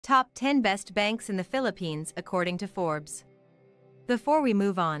top 10 best banks in the Philippines according to Forbes. Before we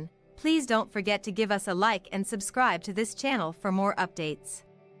move on, please don't forget to give us a like and subscribe to this channel for more updates.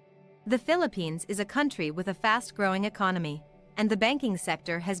 The Philippines is a country with a fast-growing economy, and the banking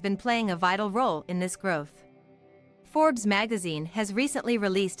sector has been playing a vital role in this growth. Forbes magazine has recently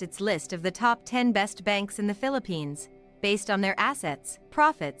released its list of the top 10 best banks in the Philippines, based on their assets,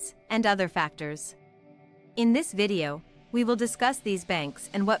 profits, and other factors. In this video, we will discuss these banks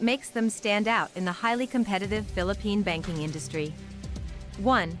and what makes them stand out in the highly competitive Philippine banking industry.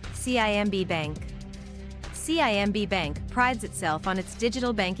 1. CIMB Bank. CIMB Bank prides itself on its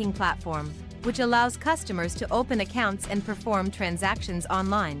digital banking platform, which allows customers to open accounts and perform transactions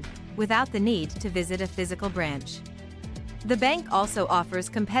online, without the need to visit a physical branch. The bank also offers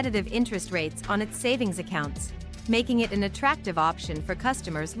competitive interest rates on its savings accounts, making it an attractive option for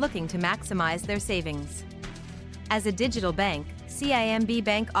customers looking to maximize their savings. As a digital bank, CIMB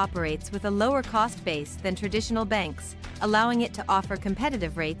Bank operates with a lower cost base than traditional banks, allowing it to offer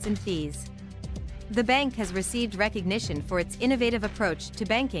competitive rates and fees. The bank has received recognition for its innovative approach to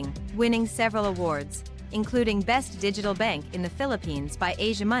banking, winning several awards, including Best Digital Bank in the Philippines by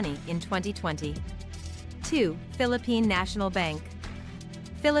Asia Money in 2020. 2. Philippine National Bank.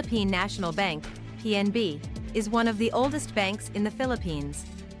 Philippine National Bank, PNB, is one of the oldest banks in the Philippines,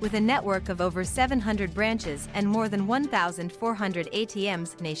 with a network of over 700 branches and more than 1,400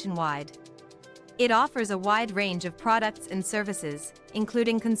 ATMs nationwide. It offers a wide range of products and services,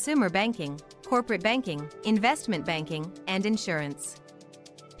 including consumer banking, corporate banking, investment banking, and insurance.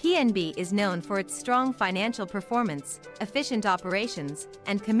 PNB is known for its strong financial performance, efficient operations,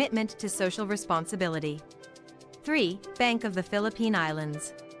 and commitment to social responsibility. 3. Bank of the Philippine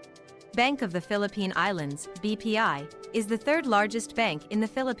Islands. Bank of the Philippine Islands, BPI, is the third largest bank in the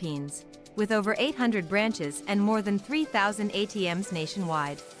Philippines, with over 800 branches and more than 3,000 ATMs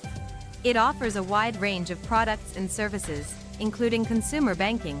nationwide. It offers a wide range of products and services, including consumer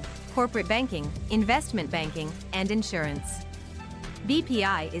banking, corporate banking, investment banking, and insurance.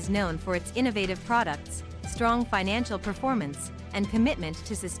 BPI is known for its innovative products, strong financial performance, and commitment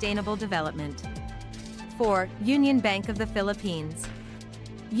to sustainable development. 4. Union Bank of the Philippines.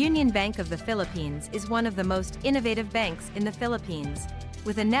 Union Bank of the Philippines is one of the most innovative banks in the Philippines,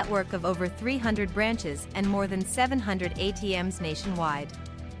 with a network of over 300 branches and more than 700 ATMs nationwide.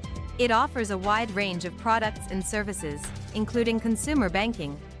 It offers a wide range of products and services, including consumer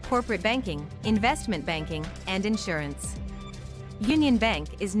banking, corporate banking, investment banking, and insurance. Union Bank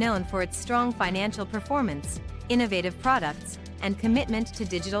is known for its strong financial performance, innovative products, and commitment to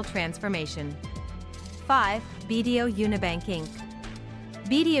digital transformation. 5. BDO Unibank Inc.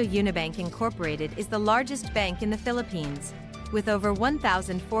 BDO Unibank Incorporated is the largest bank in the Philippines, with over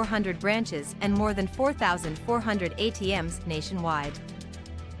 1,400 branches and more than 4,400 ATMs nationwide.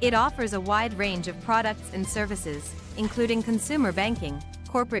 It offers a wide range of products and services, including consumer banking,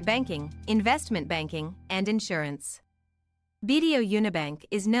 corporate banking, investment banking, and insurance. BDO Unibank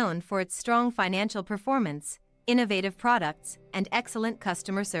is known for its strong financial performance, innovative products, and excellent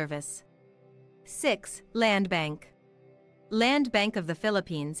customer service. 6. Land Bank. Land Bank of the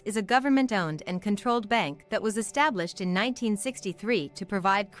Philippines is a government-owned and controlled bank that was established in 1963 to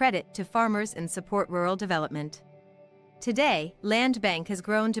provide credit to farmers and support rural development. Today, Land Bank has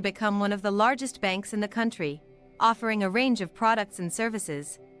grown to become one of the largest banks in the country, offering a range of products and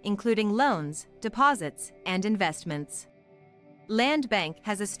services, including loans, deposits, and investments. Land Bank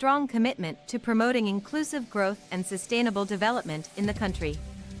has a strong commitment to promoting inclusive growth and sustainable development in the country.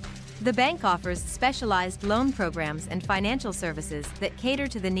 The bank offers specialized loan programs and financial services that cater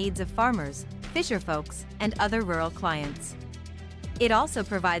to the needs of farmers, fisherfolks, and other rural clients. It also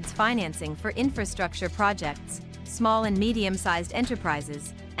provides financing for infrastructure projects, small and medium-sized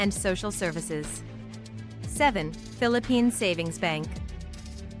enterprises, and social services. 7. Philippine Savings Bank.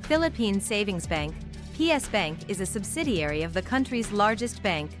 Philippine Savings Bank, PS Bank, is a subsidiary of the country's largest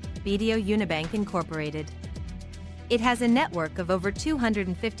bank, BDO Unibank Incorporated. It has a network of over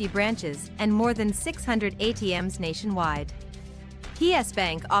 250 branches and more than 600 ATMs nationwide. PS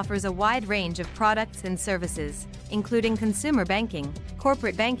Bank offers a wide range of products and services, including consumer banking,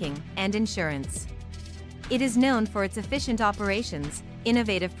 corporate banking, and insurance. It is known for its efficient operations,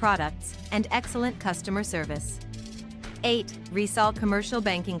 innovative products, and excellent customer service. 8. Rizal Commercial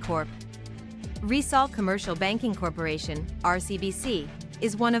Banking Corp. Rizal Commercial Banking Corporation, RCBC,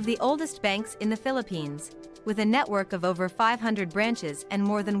 is one of the oldest banks in the Philippines, with a network of over 500 branches and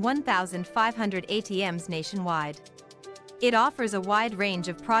more than 1,500 ATMs nationwide. It offers a wide range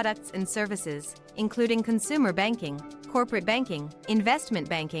of products and services, including consumer banking, corporate banking, investment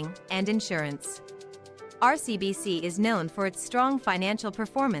banking, and insurance. RCBC is known for its strong financial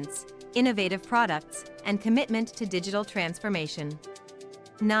performance, innovative products, and commitment to digital transformation.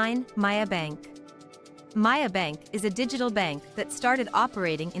 9. Maya Bank. Maya Bank is a digital bank that started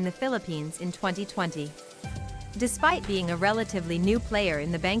operating in the Philippines in 2020. Despite being a relatively new player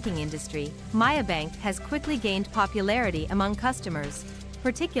in the banking industry, Maya Bank has quickly gained popularity among customers,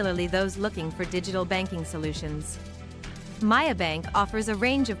 particularly those looking for digital banking solutions. Maya Bank offers a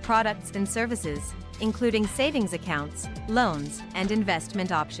range of products and services, including savings accounts, loans, and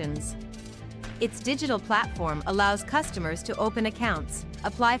investment options. Its digital platform allows customers to open accounts,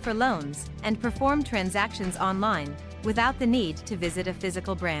 apply for loans, and perform transactions online, without the need to visit a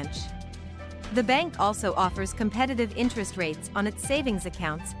physical branch. The bank also offers competitive interest rates on its savings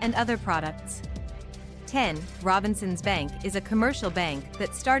accounts and other products. 10. Robinsons Bank is a commercial bank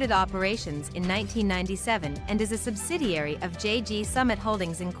that started operations in 1997 and is a subsidiary of JG Summit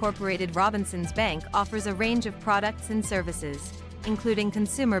Holdings Incorporated. Robinsons Bank offers a range of products and services, including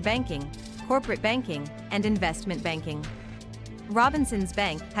consumer banking, corporate banking, and investment banking. Robinsons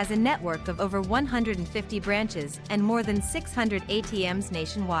Bank has a network of over 150 branches and more than 600 ATMs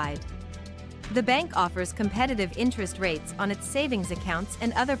nationwide. The bank offers competitive interest rates on its savings accounts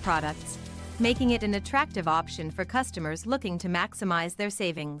and other products, making it an attractive option for customers looking to maximize their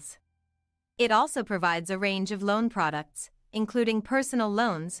savings. It also provides a range of loan products, including personal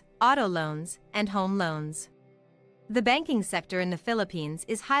loans, auto loans, and home loans. The banking sector in the Philippines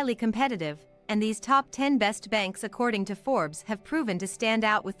is highly competitive, and these top 10 best banks according to Forbes have proven to stand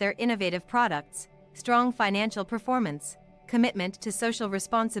out with their innovative products, strong financial performance, commitment to social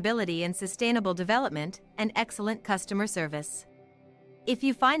responsibility and sustainable development, and excellent customer service. If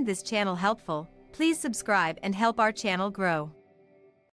you find this channel helpful, please subscribe and help our channel grow.